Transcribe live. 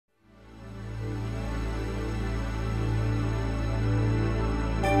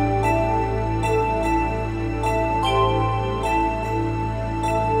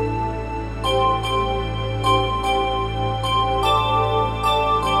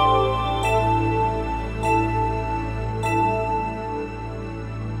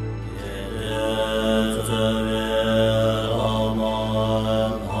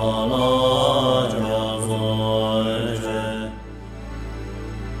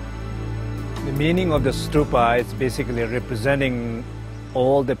The meaning of the stupa is basically representing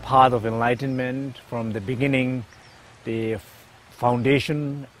all the path of enlightenment from the beginning, the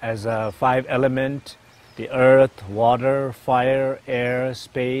foundation as a 5 element, the earth, water, fire, air,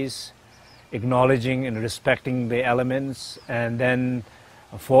 space, acknowledging and respecting the elements, and then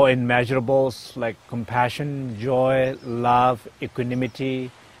 4 immeasurables like compassion, joy, love, equanimity,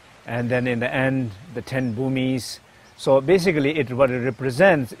 and then in the end the 10 bhumis. So basically what it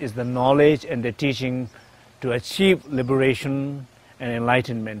represents is the knowledge and the teaching to achieve liberation and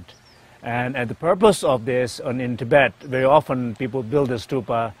enlightenment. And the purpose of this in Tibet, very often people build a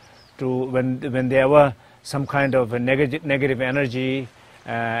stupa to when there were some kind of a negative energy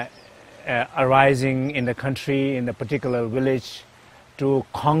arising in the country, in the particular village, to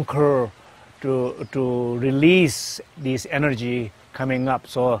conquer, to release this energy coming up.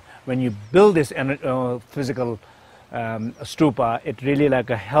 So when you build this physical stupa, it really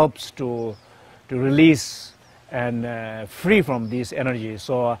helps to release and free from these energies.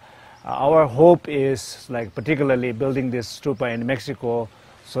 So our hope is particularly building this stupa in Mexico.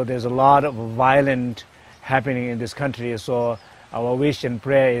 So there's a lot of violence happening in this country. So our wish and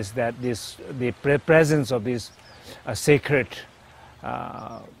prayer is that the presence of this sacred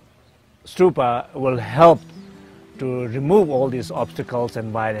stupa will help to remove all these obstacles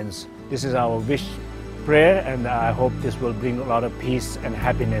and violence. This is our wish, prayer, and I hope this will bring a lot of peace and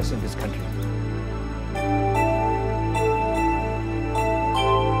happiness in this country.